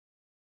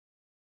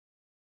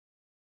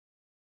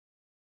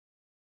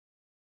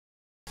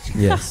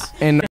Yes.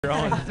 And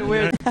It's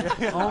weird.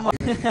 Oh my.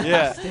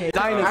 yeah.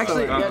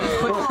 Actually, yeah, just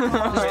put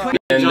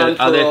And the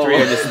other three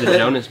are just the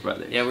Jonas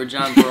Brothers. Yeah, we're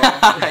John Burrow.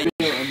 I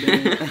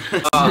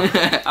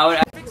would.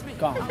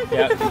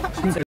 Yep.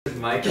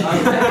 Mike. Who's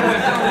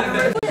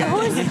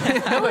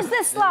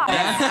this slot?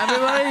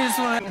 everybody just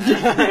want.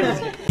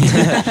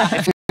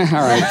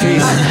 All right,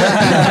 peace.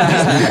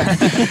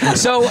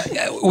 So,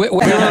 we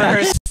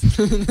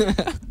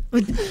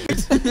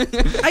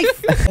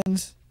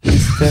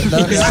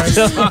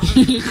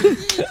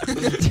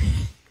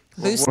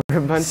We're a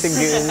bunch of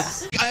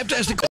goons. I have to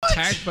actually get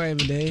attacked by him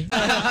today.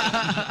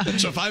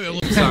 So if I will.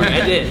 Sorry,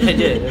 I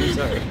did. I'm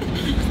sorry.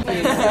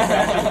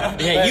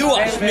 Yeah, you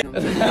watched me.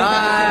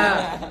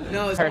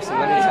 No, it's person.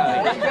 Let me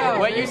tell you.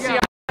 What you see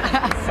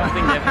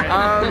something different.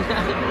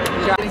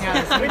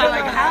 We were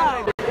like,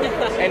 how?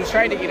 And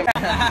tried to eat him.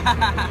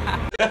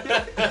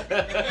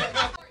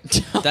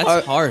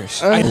 That's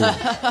harsh.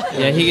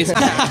 Yeah, he gets.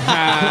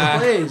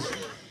 Please.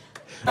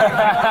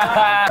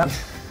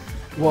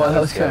 Well, that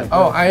was good.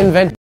 Oh, I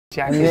invented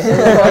Jack. It was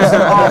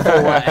an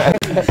awful way.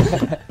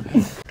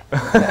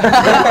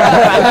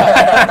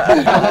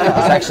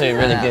 It's actually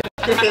really good.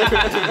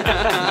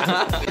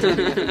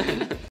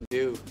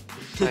 Dude,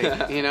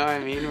 like, you know what I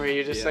mean? Where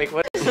you're just like,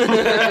 what?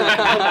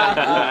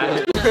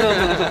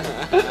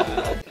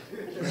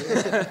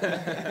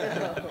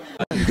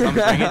 Come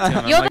bring it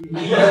to him.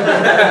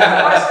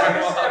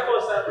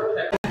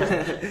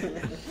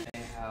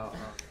 How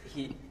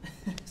he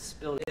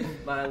spilled it.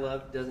 My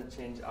love doesn't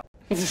change. God.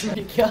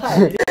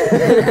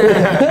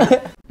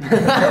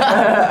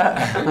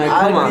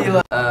 Come on.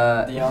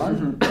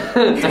 Dion? I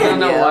don't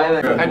know why.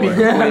 I'd be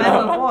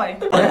boy.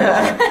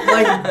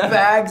 Like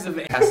bags of.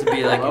 It has to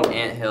be like an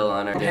anthill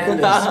on our day.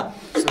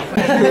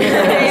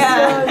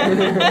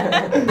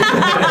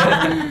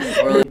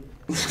 Or like,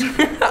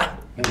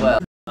 well.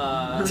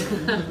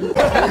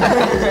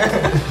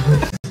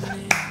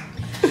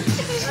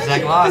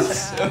 Zach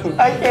lost.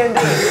 I can't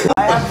do it.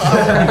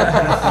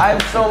 I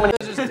have so many.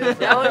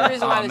 The only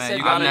reason why they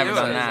said I've never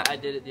done that. I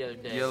did it the other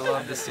day. You'll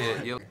love to see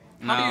it.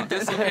 How do you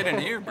dislocate an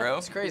ear, bro?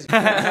 It's crazy.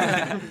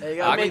 There you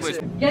go.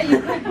 Yeah,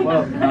 you could.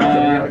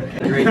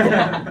 Great.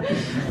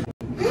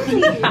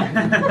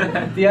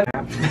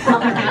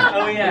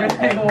 Oh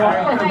yeah. Oh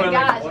my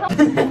gosh.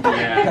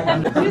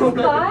 You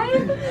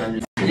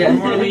five? Yeah,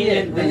 more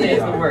lenient is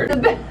the word.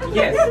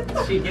 Yes,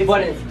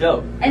 but it's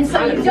dope. And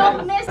so you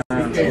don't miss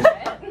it.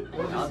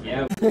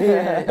 Yeah.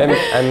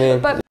 I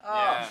mean,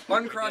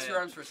 Uncross your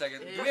arms for a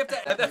second. Do we have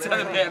to add that to the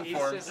band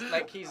form?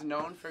 like he's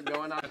known for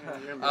going on.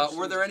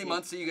 Were there any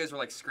months that you guys were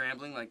like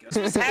scrambling, like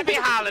Happy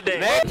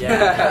holiday.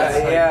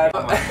 Yeah.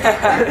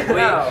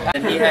 Wait,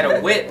 and he had a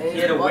whip.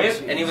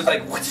 And he was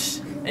like, whoosh,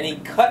 and he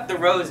cut the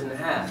rose in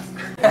half.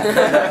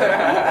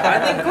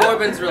 I think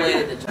Corbyn's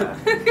related to John.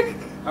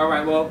 All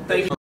right, well,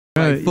 thank you.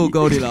 Like full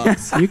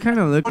Goldilocks. You kind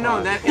of look. Oh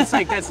no,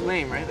 it's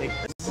lame, right? Like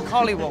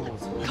collywobbles.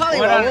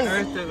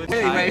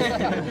 Anyway,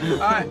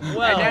 alright.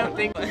 Well, I don't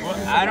think.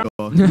 I don't.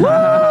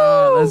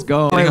 Let's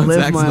go. I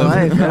live my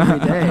life every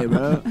day,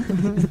 bro.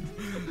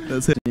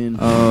 That's it.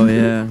 Oh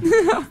yeah.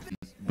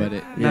 But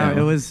it. No,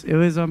 it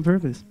was on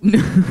purpose.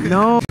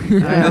 No.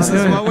 This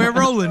is what we're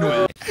rolling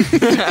with.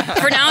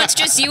 For now, it's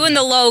just you and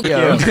the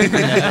logo.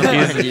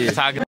 He's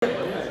talking.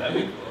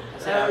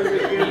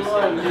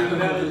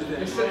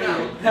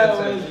 That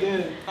was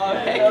good. Oh,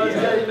 hey, that was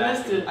good. You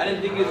missed it. I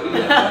didn't think it was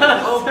good.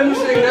 Oh, I'm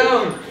sitting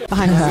down.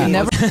 I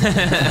never.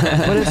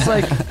 But it's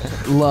like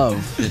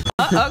love.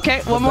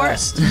 Okay, one more.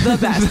 The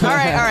best. All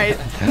right.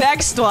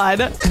 Next one.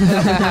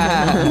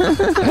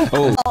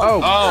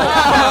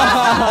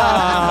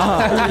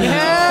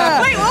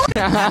 Yeah. Wait, what?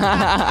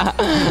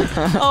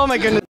 Oh my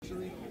goodness.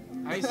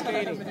 Ice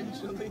skating.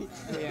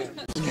 Yeah.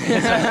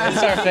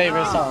 It's our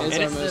favorite song. It's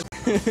our most.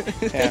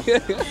 Yeah.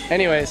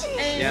 Anyways.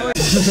 Yeah.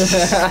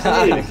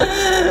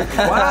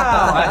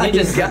 Wow. He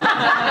just got.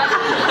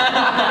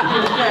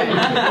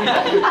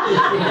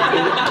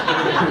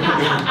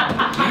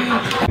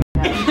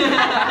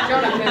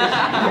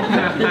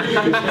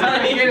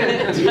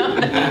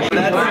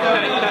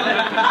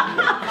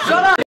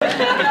 Shut up.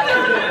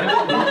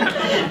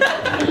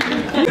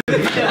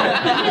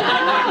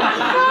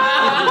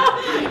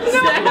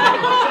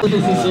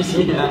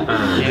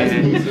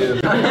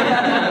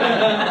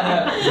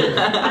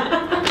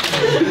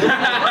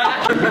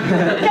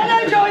 Can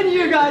I join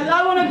you guys?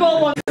 I want to go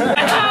one.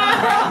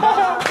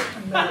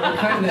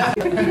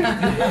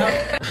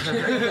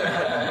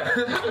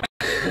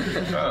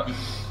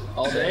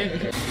 All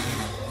day?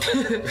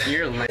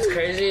 It's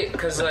crazy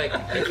because, like,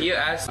 if you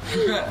ask.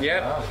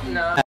 Yep.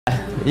 No.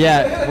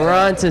 Yeah, we're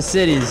on to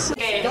cities.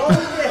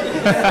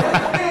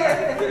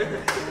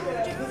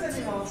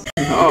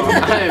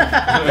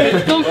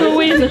 Don't throw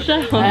away in the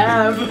shower.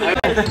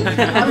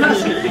 I'm not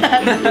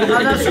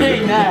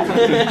saying that.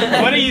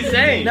 What are you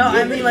saying? No,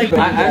 I mean like.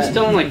 I've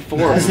stolen like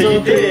 4. I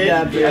still did.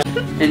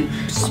 And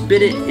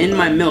spit it in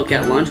my milk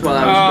at lunch while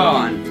I was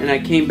gone. And I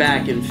came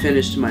back and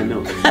finished my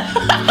milk.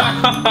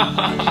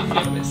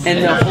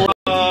 And the whole.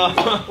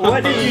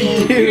 What did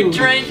you do? You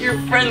drank your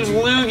friend's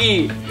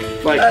loogie.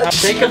 Like,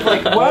 think of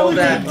like all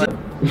that.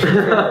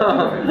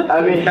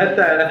 I mean, Cut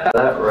that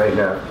right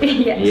now.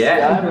 Yes.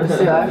 Yeah.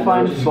 see, I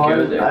find fun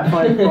in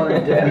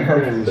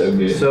different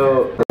things.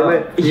 So,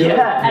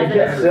 yeah, I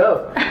guess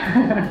so.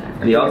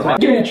 The ultimate.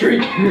 Give me a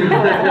treat.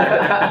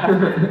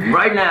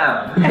 Right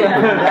now.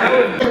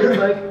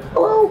 Like,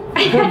 hello.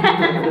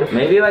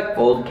 Maybe like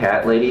old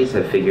cat ladies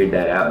have figured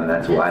that out, and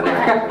that's why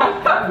they're.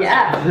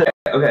 Yeah.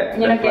 Okay.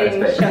 You're not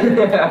getting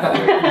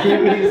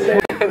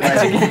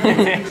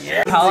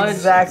How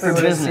exactly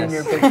what is in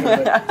your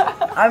picture?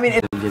 I mean,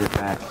 get it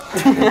back.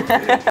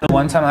 The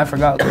one time I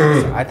forgot,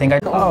 I think I.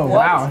 Oh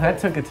wow, that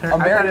took a turn.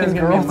 American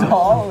Girl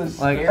doll was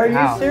Like, are you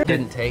how? serious?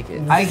 Didn't take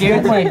it. I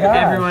gave it to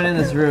everyone in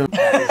this room.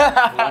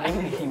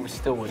 He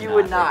still would You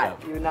would not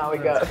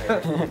wake up.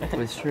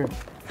 It's true.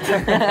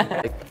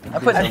 I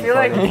feel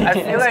like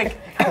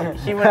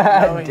he would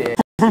know.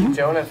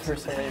 Jonah for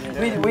some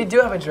reason. We do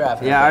have a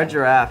giraffe. Yeah, our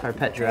giraffe, our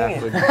pet giraffe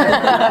would.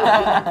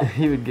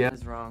 He would get.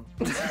 That's wrong.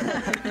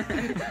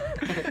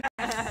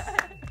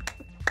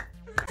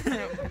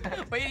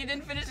 Wait, he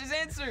didn't finish his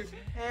answer.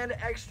 And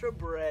extra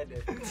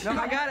bread. No,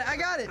 I got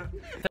it. I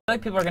feel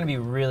like people are gonna be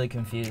really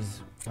confused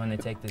when they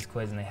take this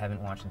quiz and they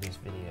haven't watched this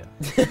video.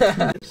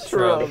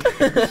 True.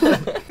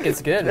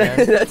 It's good,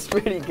 man. That's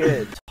pretty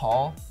good.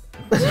 Tall.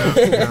 In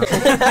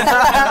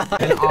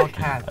all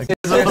caps.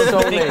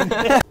 So big.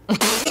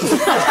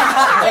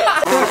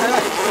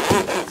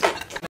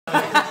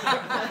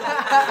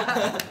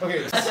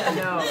 Okay.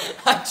 No.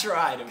 I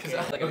tried. Okay.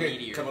 Like a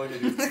meteor. Come on,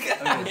 dude.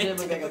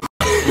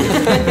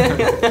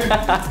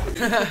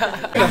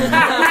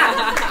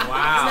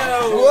 Wow. No,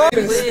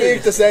 we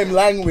speak the same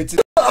language.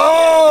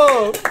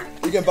 Oh!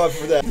 You can vote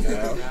for that.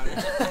 No.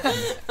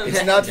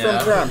 It's not from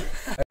Trump.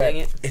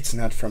 It's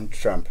not from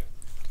Trump.